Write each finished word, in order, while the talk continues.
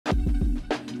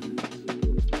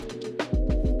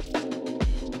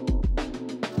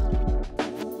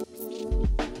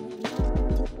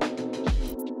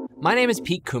My name is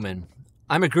Pete Koomen.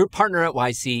 I'm a group partner at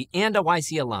YC and a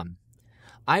YC alum.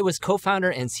 I was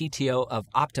co-founder and CTO of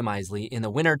Optimizely in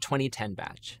the winter 2010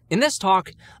 batch. In this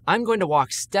talk, I'm going to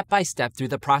walk step by step through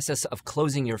the process of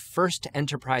closing your first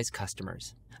enterprise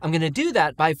customers. I'm going to do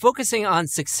that by focusing on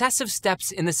successive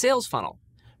steps in the sales funnel: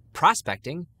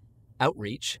 prospecting,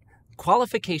 outreach,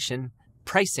 qualification,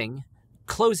 pricing,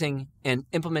 closing, and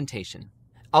implementation.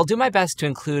 I'll do my best to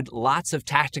include lots of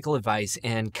tactical advice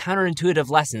and counterintuitive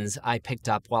lessons I picked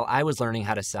up while I was learning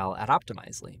how to sell at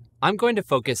Optimizely. I'm going to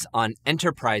focus on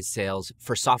enterprise sales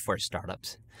for software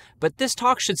startups, but this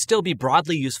talk should still be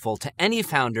broadly useful to any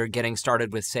founder getting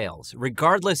started with sales,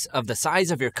 regardless of the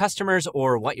size of your customers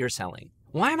or what you're selling.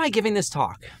 Why am I giving this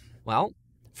talk? Well,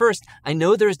 first, I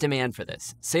know there's demand for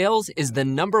this. Sales is the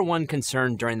 #1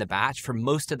 concern during the batch for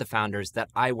most of the founders that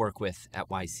I work with at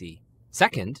YC.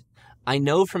 Second, I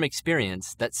know from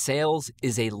experience that sales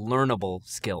is a learnable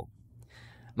skill.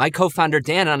 My co-founder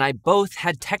Dan and I both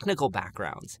had technical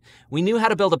backgrounds. We knew how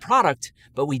to build a product,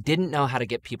 but we didn't know how to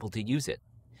get people to use it.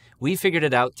 We figured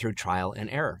it out through trial and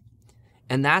error.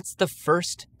 And that's the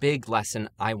first big lesson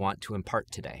I want to impart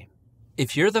today.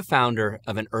 If you're the founder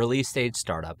of an early stage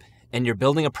startup and you're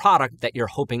building a product that you're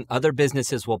hoping other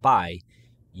businesses will buy,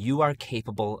 you are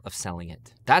capable of selling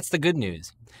it. That's the good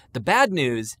news. The bad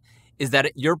news is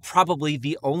that you're probably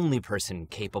the only person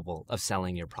capable of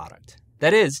selling your product.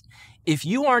 That is, if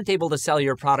you aren't able to sell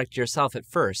your product yourself at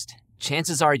first,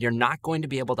 chances are you're not going to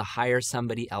be able to hire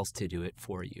somebody else to do it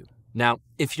for you. Now,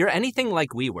 if you're anything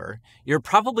like we were, you're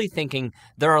probably thinking,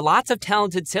 there are lots of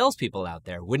talented salespeople out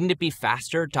there. Wouldn't it be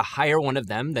faster to hire one of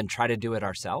them than try to do it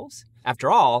ourselves? After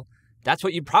all, that's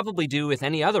what you'd probably do with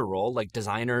any other role, like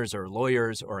designers or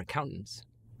lawyers or accountants.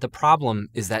 The problem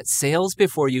is that sales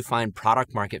before you find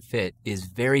product market fit is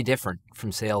very different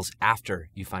from sales after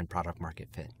you find product market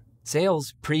fit.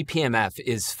 Sales pre-PMF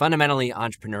is fundamentally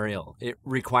entrepreneurial. It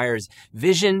requires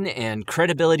vision and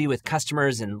credibility with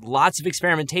customers and lots of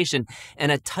experimentation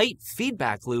and a tight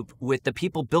feedback loop with the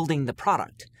people building the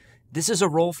product. This is a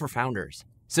role for founders.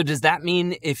 So does that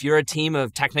mean if you're a team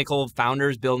of technical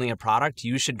founders building a product,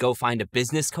 you should go find a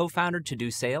business co-founder to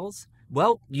do sales?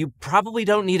 Well, you probably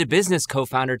don't need a business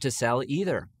co-founder to sell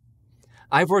either.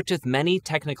 I've worked with many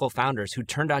technical founders who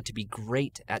turned out to be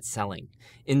great at selling,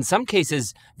 in some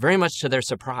cases, very much to their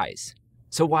surprise.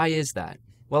 So why is that?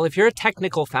 Well, if you're a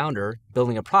technical founder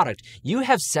building a product, you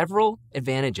have several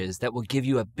advantages that will give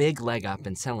you a big leg up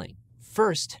in selling.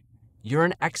 First, you're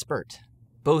an expert,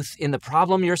 both in the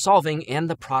problem you're solving and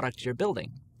the product you're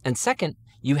building. And second,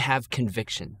 you have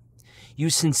conviction. You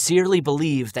sincerely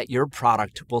believe that your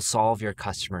product will solve your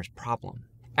customer's problem.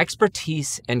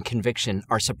 Expertise and conviction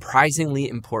are surprisingly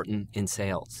important in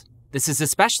sales. This is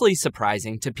especially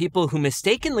surprising to people who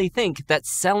mistakenly think that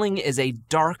selling is a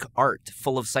dark art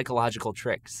full of psychological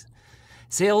tricks.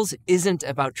 Sales isn't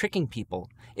about tricking people.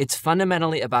 It's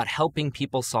fundamentally about helping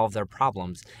people solve their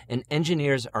problems, and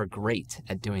engineers are great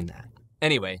at doing that.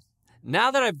 Anyway,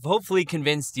 now that I've hopefully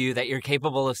convinced you that you're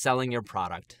capable of selling your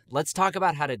product, let's talk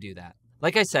about how to do that.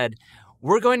 Like I said,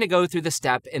 we're going to go through the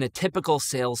step in a typical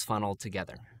sales funnel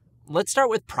together. Let's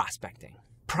start with prospecting.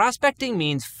 Prospecting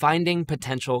means finding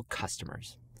potential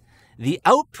customers. The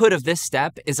output of this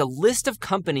step is a list of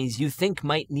companies you think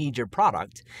might need your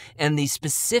product and the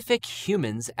specific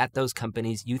humans at those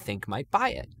companies you think might buy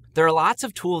it. There are lots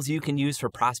of tools you can use for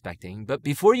prospecting, but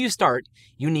before you start,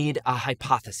 you need a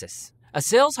hypothesis. A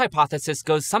sales hypothesis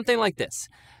goes something like this: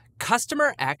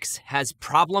 Customer X has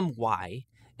problem Y,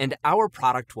 and our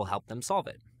product will help them solve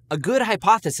it. A good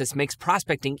hypothesis makes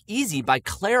prospecting easy by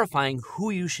clarifying who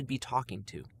you should be talking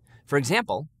to. For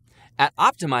example, at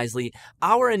Optimizely,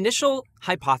 our initial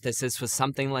hypothesis was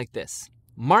something like this: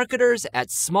 marketers at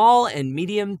small and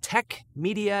medium tech,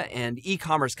 media, and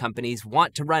e-commerce companies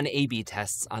want to run A/B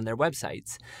tests on their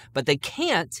websites, but they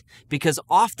can't because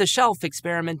off-the-shelf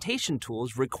experimentation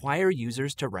tools require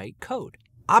users to write code.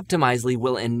 Optimizely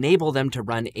will enable them to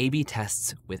run A/B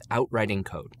tests without writing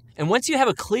code. And once you have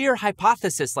a clear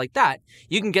hypothesis like that,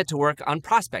 you can get to work on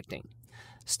prospecting.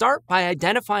 Start by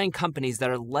identifying companies that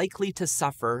are likely to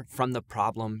suffer from the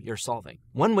problem you're solving.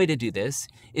 One way to do this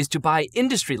is to buy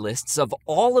industry lists of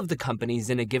all of the companies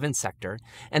in a given sector,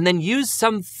 and then use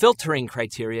some filtering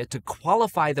criteria to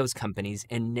qualify those companies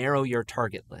and narrow your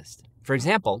target list. For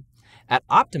example, at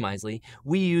Optimizely,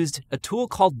 we used a tool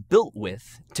called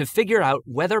BuiltWith to figure out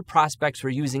whether prospects were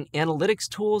using analytics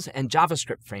tools and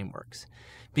JavaScript frameworks,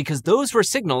 because those were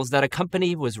signals that a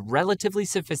company was relatively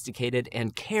sophisticated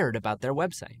and cared about their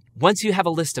website. Once you have a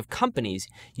list of companies,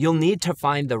 you'll need to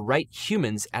find the right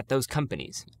humans at those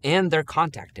companies and their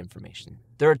contact information.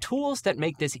 There are tools that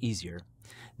make this easier.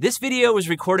 This video was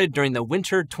recorded during the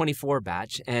Winter 24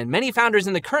 batch, and many founders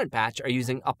in the current batch are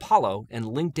using Apollo and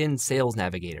LinkedIn Sales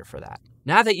Navigator for that.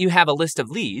 Now that you have a list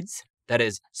of leads, that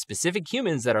is, specific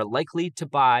humans that are likely to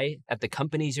buy at the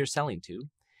companies you're selling to,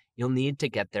 you'll need to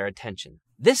get their attention.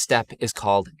 This step is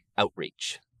called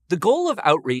outreach. The goal of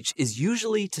outreach is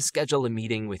usually to schedule a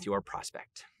meeting with your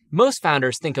prospect. Most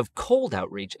founders think of cold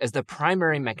outreach as the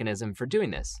primary mechanism for doing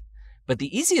this. But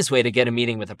the easiest way to get a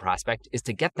meeting with a prospect is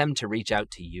to get them to reach out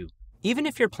to you. Even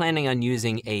if you're planning on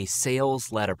using a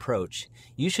sales-led approach,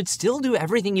 you should still do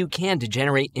everything you can to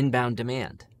generate inbound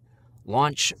demand.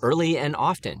 Launch early and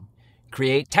often.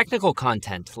 Create technical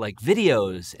content like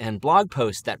videos and blog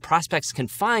posts that prospects can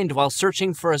find while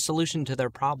searching for a solution to their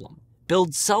problem.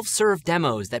 Build self-serve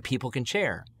demos that people can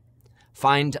share.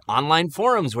 Find online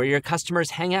forums where your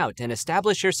customers hang out and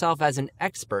establish yourself as an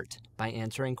expert by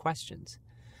answering questions.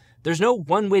 There's no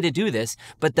one way to do this,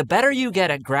 but the better you get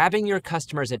at grabbing your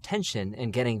customers' attention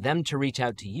and getting them to reach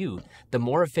out to you, the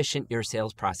more efficient your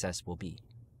sales process will be.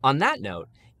 On that note,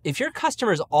 if your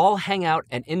customers all hang out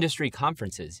at industry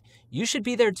conferences, you should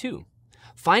be there too.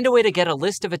 Find a way to get a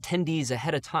list of attendees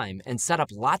ahead of time and set up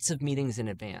lots of meetings in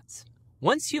advance.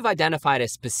 Once you've identified a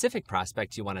specific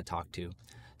prospect you want to talk to,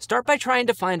 start by trying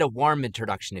to find a warm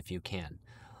introduction if you can.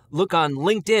 Look on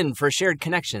LinkedIn for shared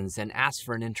connections and ask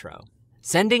for an intro.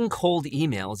 Sending cold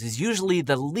emails is usually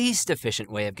the least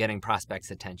efficient way of getting prospects'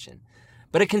 attention,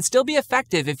 but it can still be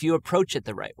effective if you approach it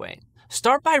the right way.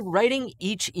 Start by writing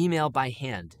each email by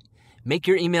hand. Make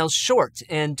your emails short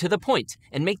and to the point,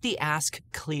 and make the ask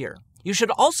clear. You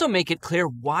should also make it clear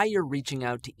why you're reaching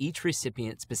out to each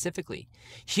recipient specifically.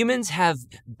 Humans have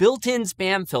built-in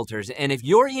spam filters, and if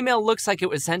your email looks like it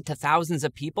was sent to thousands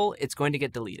of people, it's going to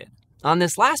get deleted. On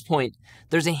this last point,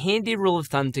 there's a handy rule of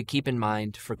thumb to keep in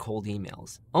mind for cold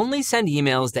emails. Only send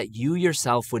emails that you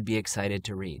yourself would be excited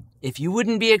to read. If you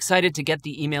wouldn't be excited to get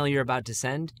the email you're about to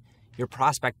send, your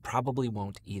prospect probably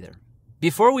won't either.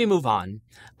 Before we move on,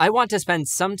 I want to spend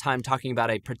some time talking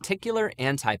about a particular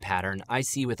anti-pattern I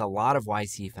see with a lot of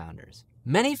YC founders.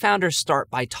 Many founders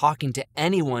start by talking to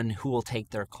anyone who will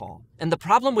take their call. And the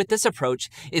problem with this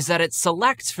approach is that it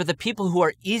selects for the people who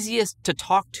are easiest to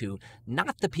talk to,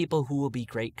 not the people who will be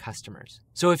great customers.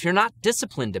 So if you're not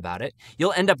disciplined about it,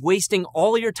 you'll end up wasting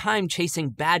all your time chasing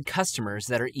bad customers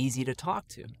that are easy to talk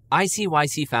to. I see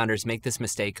YC founders make this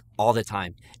mistake all the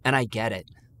time, and I get it.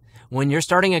 When you're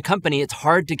starting a company, it's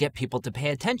hard to get people to pay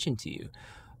attention to you.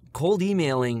 Cold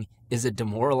emailing is a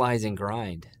demoralizing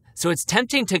grind. So it's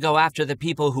tempting to go after the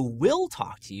people who will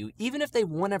talk to you, even if they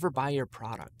won't ever buy your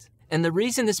product. And the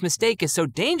reason this mistake is so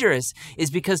dangerous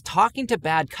is because talking to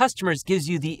bad customers gives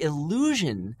you the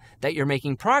illusion that you're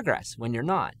making progress when you're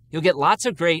not. You'll get lots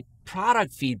of great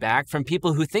product feedback from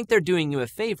people who think they're doing you a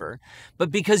favor,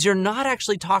 but because you're not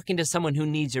actually talking to someone who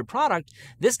needs your product,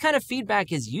 this kind of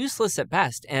feedback is useless at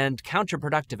best and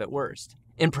counterproductive at worst.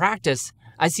 In practice,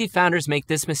 I see founders make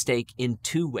this mistake in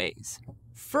two ways.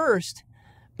 First,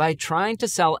 by trying to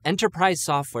sell enterprise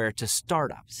software to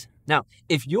startups. Now,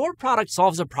 if your product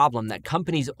solves a problem that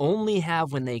companies only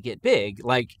have when they get big,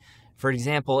 like, for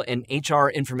example, an HR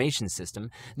information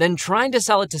system, then trying to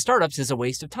sell it to startups is a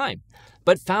waste of time.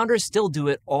 But founders still do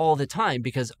it all the time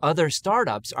because other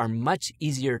startups are much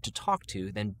easier to talk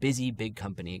to than busy big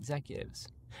company executives.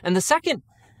 And the second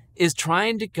is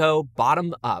trying to go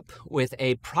bottom up with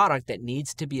a product that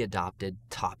needs to be adopted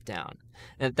top down.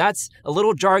 And that's a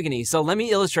little jargony, so let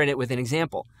me illustrate it with an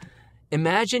example.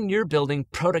 Imagine you're building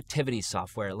productivity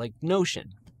software like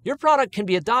Notion. Your product can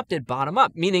be adopted bottom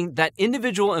up, meaning that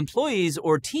individual employees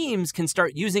or teams can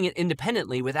start using it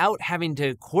independently without having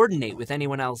to coordinate with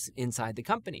anyone else inside the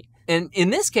company. And in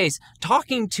this case,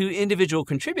 talking to individual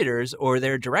contributors or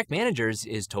their direct managers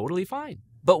is totally fine.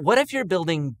 But what if you're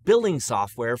building billing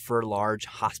software for large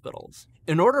hospitals?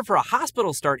 In order for a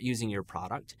hospital to start using your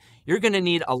product, you're going to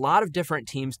need a lot of different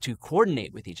teams to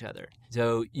coordinate with each other.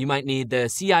 So you might need the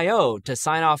CIO to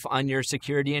sign off on your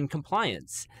security and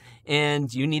compliance.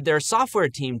 And you need their software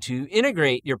team to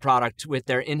integrate your product with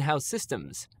their in-house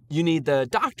systems. You need the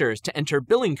doctors to enter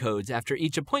billing codes after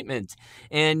each appointment.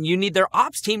 And you need their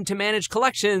ops team to manage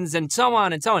collections and so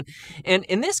on and so on. And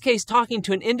in this case, talking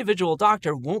to an individual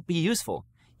doctor won't be useful.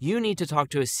 You need to talk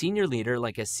to a senior leader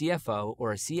like a CFO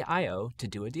or a CIO to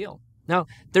do a deal. Now,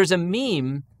 there's a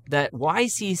meme that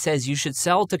YC says you should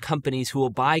sell to companies who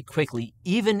will buy quickly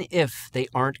even if they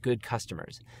aren't good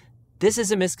customers. This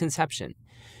is a misconception.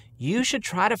 You should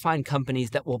try to find companies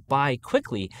that will buy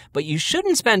quickly, but you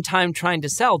shouldn't spend time trying to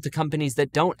sell to companies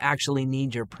that don't actually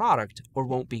need your product or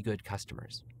won't be good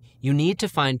customers. You need to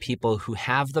find people who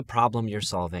have the problem you're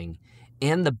solving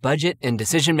and the budget and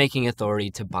decision-making authority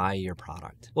to buy your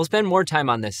product. We'll spend more time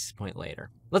on this point later.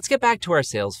 Let's get back to our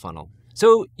sales funnel.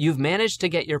 So you've managed to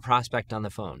get your prospect on the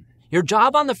phone. Your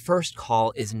job on the first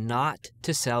call is not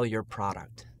to sell your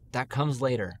product. That comes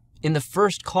later. In the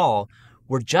first call,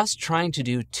 we're just trying to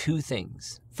do two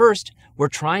things. First, we're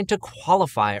trying to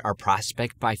qualify our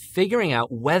prospect by figuring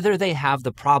out whether they have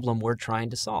the problem we're trying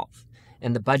to solve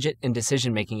and the budget and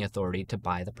decision-making authority to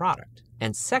buy the product.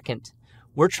 And second,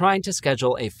 we're trying to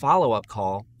schedule a follow-up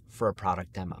call for a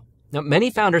product demo. Now, many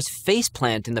founders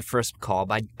faceplant in the first call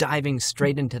by diving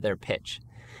straight into their pitch.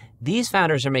 These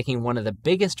founders are making one of the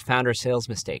biggest founder sales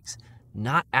mistakes,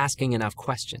 not asking enough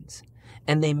questions.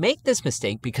 And they make this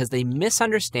mistake because they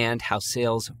misunderstand how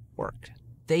sales work.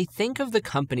 They think of the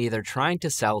company they're trying to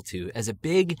sell to as a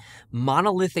big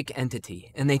monolithic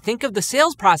entity, and they think of the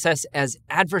sales process as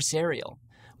adversarial,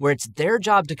 where it's their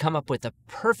job to come up with a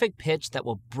perfect pitch that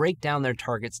will break down their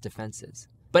target's defenses.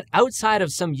 But outside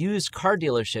of some used car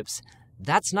dealerships,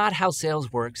 that's not how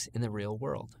sales works in the real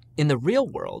world. In the real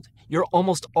world, you're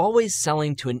almost always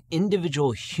selling to an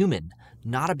individual human,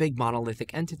 not a big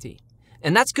monolithic entity.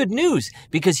 And that's good news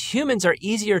because humans are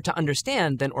easier to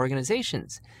understand than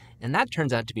organizations. And that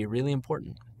turns out to be really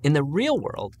important. In the real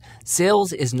world,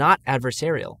 sales is not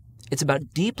adversarial. It's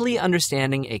about deeply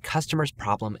understanding a customer's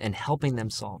problem and helping them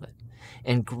solve it.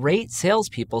 And great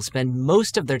salespeople spend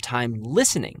most of their time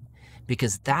listening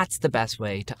because that's the best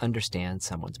way to understand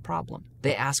someone's problem.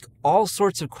 They ask all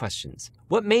sorts of questions.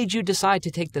 What made you decide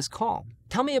to take this call?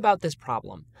 Tell me about this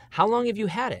problem. How long have you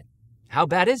had it? How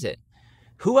bad is it?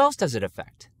 Who else does it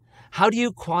affect? How do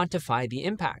you quantify the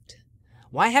impact?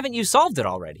 Why haven't you solved it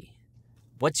already?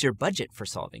 What's your budget for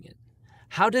solving it?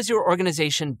 How does your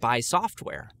organization buy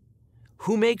software?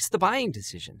 Who makes the buying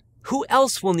decision? Who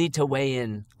else will need to weigh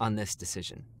in on this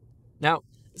decision? Now,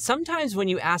 sometimes when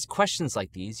you ask questions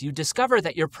like these, you discover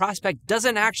that your prospect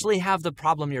doesn't actually have the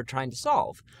problem you're trying to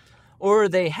solve. Or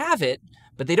they have it,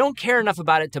 but they don't care enough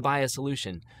about it to buy a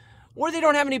solution. Or they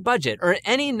don't have any budget, or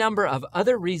any number of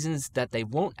other reasons that they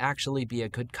won't actually be a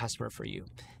good customer for you.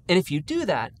 And if you do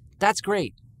that, that's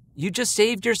great. You just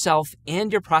saved yourself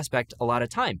and your prospect a lot of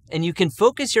time, and you can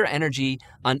focus your energy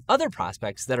on other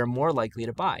prospects that are more likely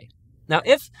to buy. Now,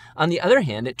 if, on the other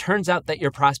hand, it turns out that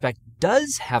your prospect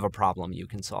does have a problem you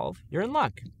can solve, you're in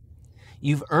luck.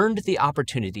 You've earned the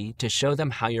opportunity to show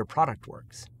them how your product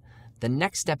works. The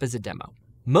next step is a demo.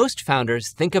 Most founders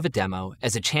think of a demo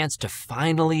as a chance to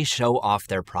finally show off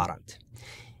their product.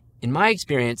 In my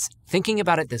experience, thinking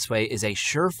about it this way is a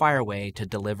surefire way to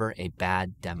deliver a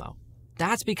bad demo.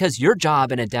 That's because your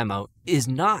job in a demo is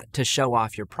not to show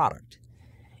off your product.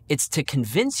 It's to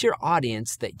convince your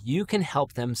audience that you can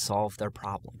help them solve their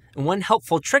problem. And one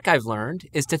helpful trick I've learned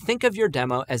is to think of your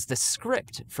demo as the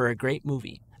script for a great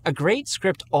movie. A great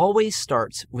script always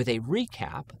starts with a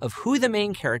recap of who the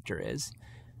main character is,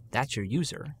 that's your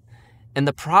user, and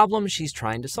the problem she's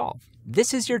trying to solve.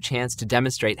 This is your chance to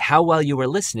demonstrate how well you were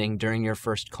listening during your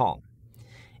first call.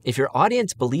 If your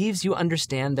audience believes you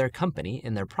understand their company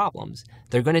and their problems,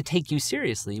 they're going to take you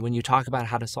seriously when you talk about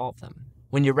how to solve them.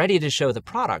 When you're ready to show the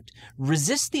product,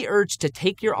 resist the urge to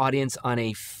take your audience on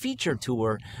a feature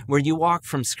tour where you walk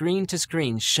from screen to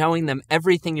screen showing them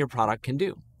everything your product can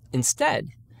do. Instead,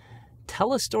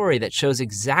 tell a story that shows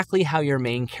exactly how your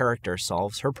main character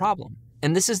solves her problem.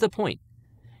 And this is the point.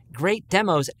 Great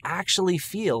demos actually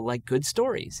feel like good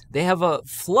stories. They have a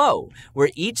flow where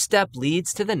each step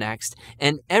leads to the next,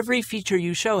 and every feature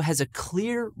you show has a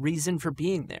clear reason for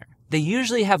being there. They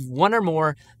usually have one or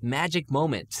more magic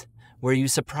moments where you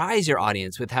surprise your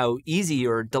audience with how easy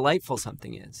or delightful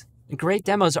something is. And great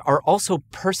demos are also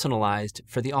personalized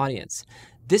for the audience.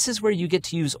 This is where you get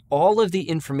to use all of the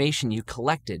information you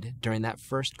collected during that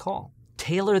first call.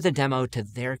 Tailor the demo to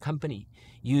their company.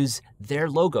 Use their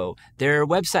logo, their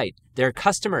website, their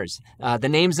customers, the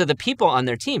names of the people on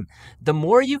their team. The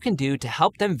more you can do to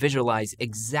help them visualize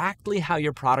exactly how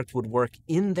your product would work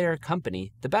in their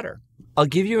company, the better. I'll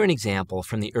give you an example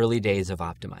from the early days of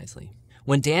Optimizely.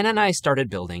 When Dan and I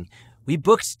started building, we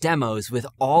booked demos with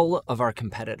all of our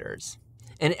competitors.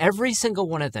 And every single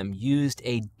one of them used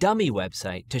a dummy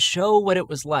website to show what it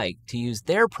was like to use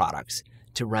their products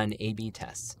to run A/B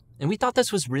tests. And we thought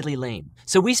this was really lame.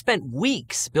 So we spent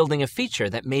weeks building a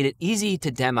feature that made it easy to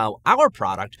demo our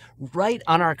product right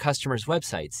on our customers'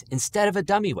 websites instead of a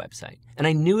dummy website. And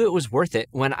I knew it was worth it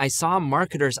when I saw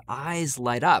marketers' eyes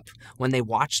light up when they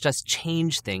watched us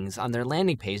change things on their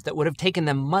landing page that would have taken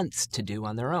them months to do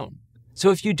on their own. So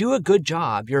if you do a good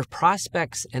job, your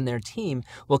prospects and their team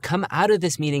will come out of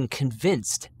this meeting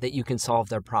convinced that you can solve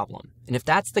their problem. And if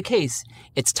that's the case,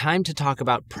 it's time to talk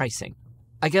about pricing.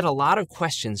 I get a lot of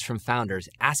questions from founders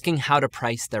asking how to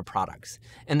price their products.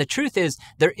 And the truth is,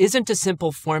 there isn't a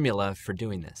simple formula for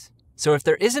doing this. So if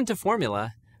there isn't a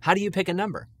formula, how do you pick a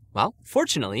number? Well,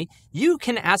 fortunately, you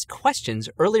can ask questions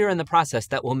earlier in the process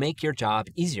that will make your job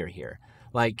easier here.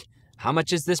 Like, how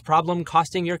much is this problem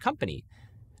costing your company?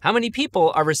 How many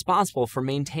people are responsible for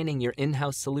maintaining your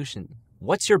in-house solution?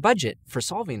 What's your budget for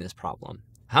solving this problem?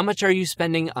 How much are you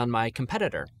spending on my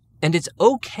competitor? And it's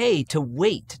okay to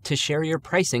wait to share your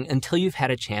pricing until you've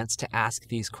had a chance to ask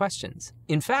these questions.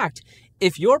 In fact,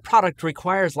 if your product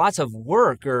requires lots of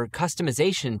work or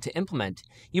customization to implement,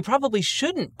 you probably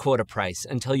shouldn't quote a price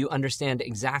until you understand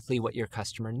exactly what your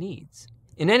customer needs.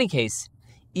 In any case,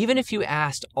 even if you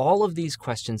asked all of these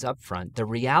questions up front, the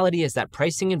reality is that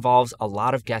pricing involves a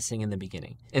lot of guessing in the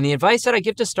beginning. And the advice that I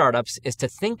give to startups is to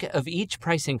think of each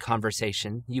pricing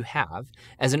conversation you have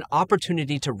as an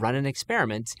opportunity to run an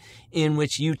experiment in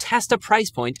which you test a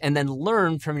price point and then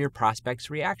learn from your prospect's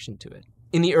reaction to it.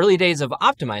 In the early days of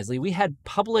Optimizely, we had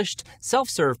published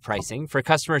self-serve pricing for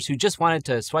customers who just wanted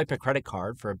to swipe a credit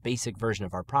card for a basic version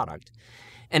of our product,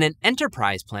 and an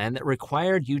enterprise plan that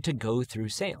required you to go through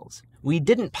sales. We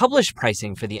didn't publish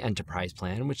pricing for the enterprise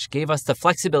plan, which gave us the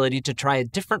flexibility to try a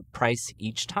different price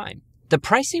each time. The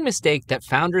pricing mistake that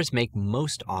founders make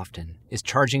most often is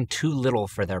charging too little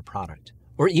for their product,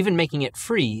 or even making it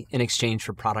free in exchange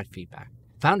for product feedback.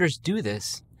 Founders do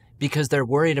this because they're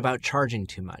worried about charging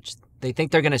too much. They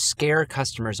think they're going to scare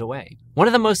customers away. One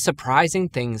of the most surprising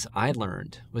things I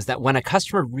learned was that when a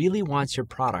customer really wants your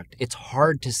product, it's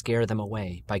hard to scare them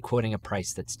away by quoting a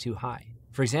price that's too high.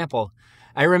 For example,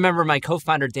 I remember my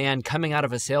co-founder Dan coming out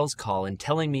of a sales call and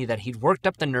telling me that he'd worked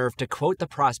up the nerve to quote the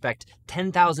prospect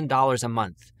 $10,000 a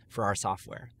month for our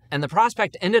software. And the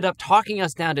prospect ended up talking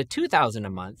us down to $2,000 a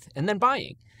month and then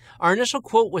buying. Our initial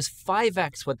quote was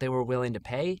 5x what they were willing to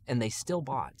pay, and they still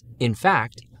bought. In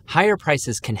fact, higher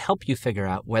prices can help you figure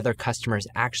out whether customers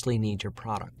actually need your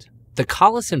product. The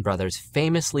Collison brothers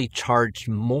famously charged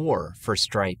more for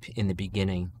Stripe in the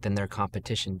beginning than their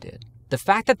competition did. The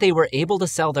fact that they were able to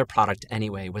sell their product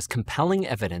anyway was compelling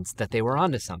evidence that they were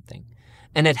onto something,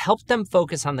 and it helped them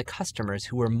focus on the customers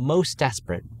who were most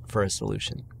desperate for a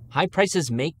solution. High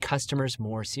prices make customers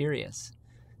more serious.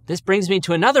 This brings me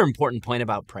to another important point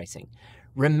about pricing.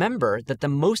 Remember that the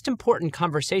most important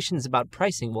conversations about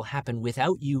pricing will happen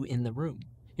without you in the room.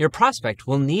 Your prospect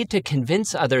will need to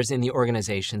convince others in the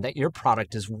organization that your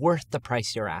product is worth the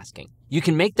price you're asking. You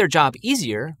can make their job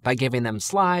easier by giving them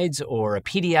slides or a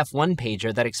PDF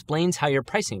one-pager that explains how your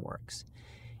pricing works.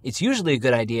 It's usually a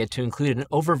good idea to include an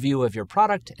overview of your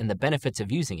product and the benefits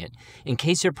of using it in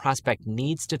case your prospect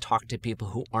needs to talk to people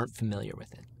who aren't familiar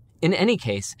with it. In any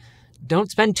case,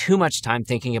 don't spend too much time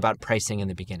thinking about pricing in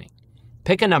the beginning.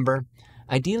 Pick a number,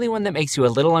 ideally one that makes you a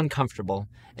little uncomfortable,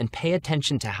 and pay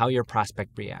attention to how your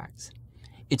prospect reacts.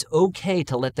 It's okay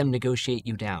to let them negotiate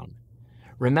you down.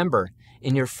 Remember,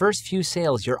 in your first few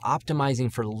sales, you're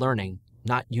optimizing for learning,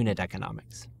 not unit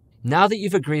economics. Now that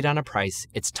you've agreed on a price,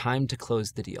 it's time to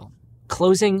close the deal.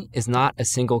 Closing is not a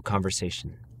single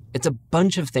conversation. It's a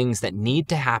bunch of things that need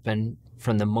to happen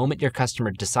from the moment your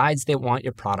customer decides they want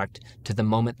your product to the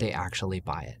moment they actually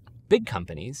buy it. Big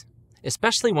companies,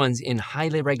 especially ones in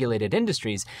highly regulated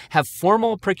industries, have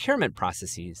formal procurement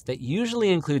processes that usually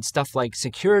include stuff like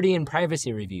security and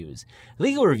privacy reviews,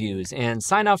 legal reviews, and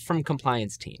sign-off from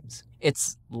compliance teams.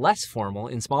 It's less formal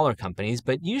in smaller companies,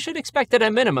 but you should expect at a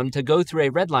minimum to go through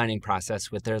a redlining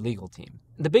process with their legal team.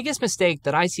 The biggest mistake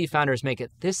that I see founders make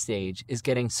at this stage is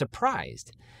getting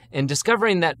surprised and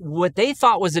discovering that what they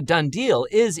thought was a done deal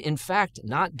is, in fact,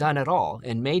 not done at all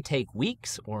and may take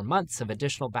weeks or months of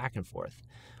additional back and forth,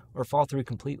 or fall through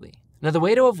completely. Now, the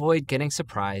way to avoid getting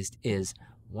surprised is,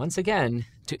 once again,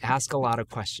 to ask a lot of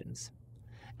questions.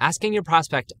 Asking your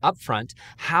prospect upfront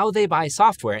how they buy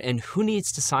software and who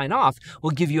needs to sign off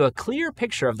will give you a clear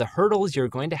picture of the hurdles you're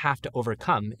going to have to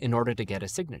overcome in order to get a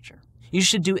signature. You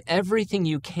should do everything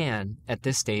you can at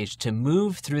this stage to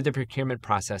move through the procurement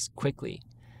process quickly.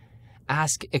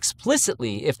 Ask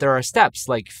explicitly if there are steps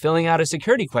like filling out a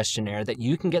security questionnaire that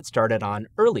you can get started on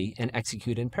early and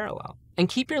execute in parallel. And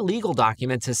keep your legal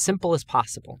documents as simple as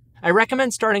possible. I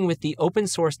recommend starting with the open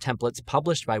source templates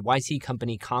published by YC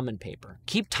company Common paper.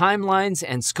 Keep timelines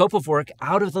and scope of work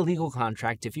out of the legal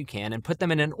contract if you can, and put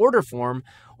them in an order form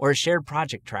or a shared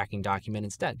project tracking document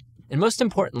instead. And most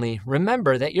importantly,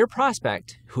 remember that your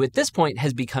prospect, who at this point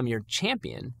has become your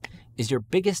champion, is your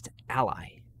biggest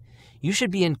ally. You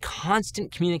should be in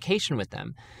constant communication with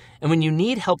them. And when you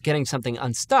need help getting something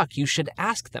unstuck, you should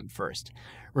ask them first.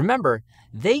 Remember,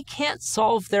 they can't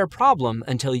solve their problem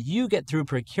until you get through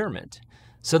procurement,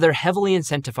 so they're heavily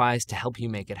incentivized to help you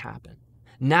make it happen.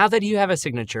 Now that you have a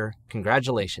signature,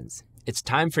 congratulations. It's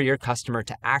time for your customer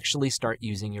to actually start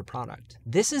using your product.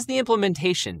 This is the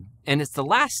implementation, and it's the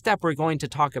last step we're going to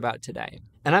talk about today.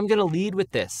 And I'm going to lead with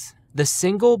this. The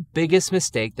single biggest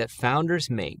mistake that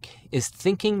founders make is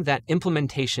thinking that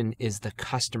implementation is the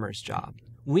customer's job.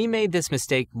 We made this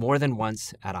mistake more than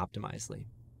once at Optimizely.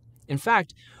 In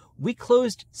fact, we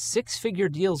closed six-figure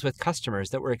deals with customers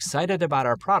that were excited about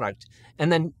our product,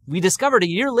 and then we discovered a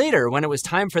year later when it was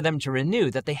time for them to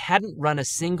renew that they hadn't run a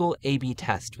single A/B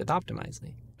test with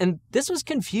Optimizely. And this was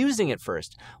confusing at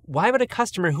first. Why would a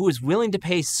customer who was willing to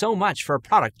pay so much for a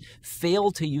product fail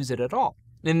to use it at all?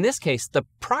 In this case, the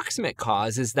proximate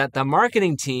cause is that the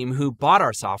marketing team who bought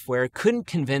our software couldn't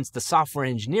convince the software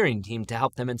engineering team to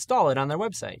help them install it on their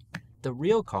website. The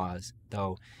real cause,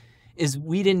 though, is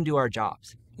we didn't do our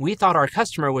jobs. We thought our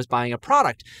customer was buying a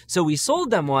product, so we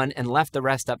sold them one and left the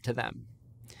rest up to them.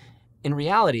 In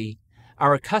reality,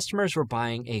 our customers were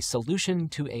buying a solution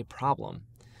to a problem,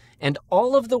 and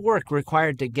all of the work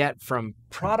required to get from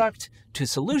product to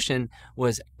solution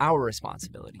was our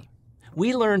responsibility.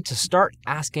 We learned to start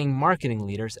asking marketing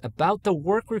leaders about the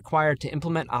work required to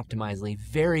implement Optimizely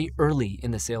very early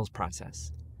in the sales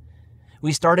process.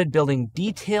 We started building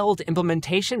detailed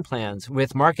implementation plans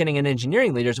with marketing and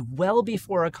engineering leaders well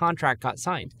before a contract got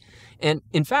signed. And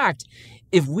in fact,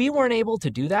 if we weren't able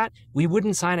to do that, we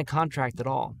wouldn't sign a contract at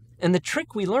all. And the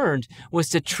trick we learned was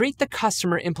to treat the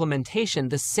customer implementation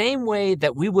the same way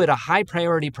that we would a high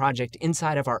priority project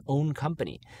inside of our own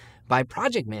company, by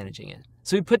project managing it.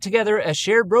 So we put together a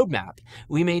shared roadmap.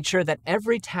 We made sure that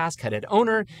every task had an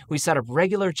owner. We set up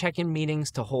regular check-in meetings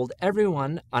to hold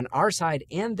everyone on our side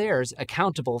and theirs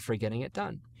accountable for getting it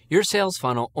done. Your sales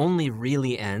funnel only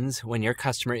really ends when your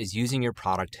customer is using your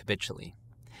product habitually.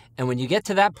 And when you get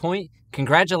to that point,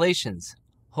 congratulations.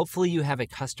 Hopefully you have a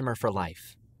customer for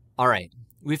life. All right,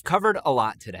 we've covered a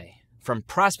lot today, from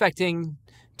prospecting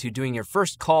to doing your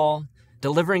first call,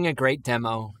 delivering a great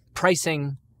demo,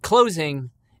 pricing,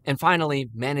 closing, and finally,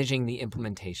 managing the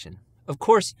implementation. Of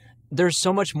course, there's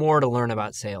so much more to learn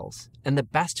about sales, and the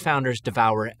best founders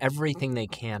devour everything they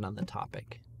can on the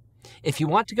topic. If you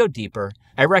want to go deeper,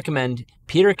 I recommend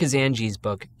Peter Kazanji's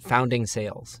book, Founding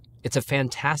Sales. It's a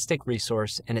fantastic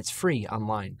resource, and it's free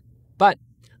online. But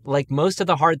like most of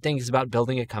the hard things about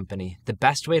building a company, the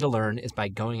best way to learn is by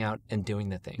going out and doing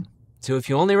the thing. So if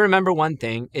you only remember one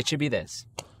thing, it should be this.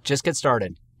 Just get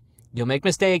started. You'll make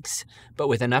mistakes, but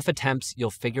with enough attempts,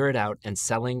 you'll figure it out and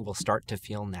selling will start to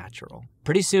feel natural.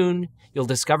 Pretty soon, you'll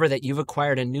discover that you've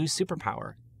acquired a new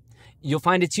superpower. You'll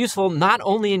find it's useful not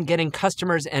only in getting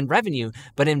customers and revenue,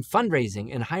 but in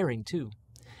fundraising and hiring too.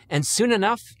 And soon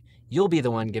enough, you'll be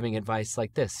the one giving advice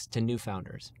like this to new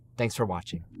founders. Thanks for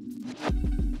watching.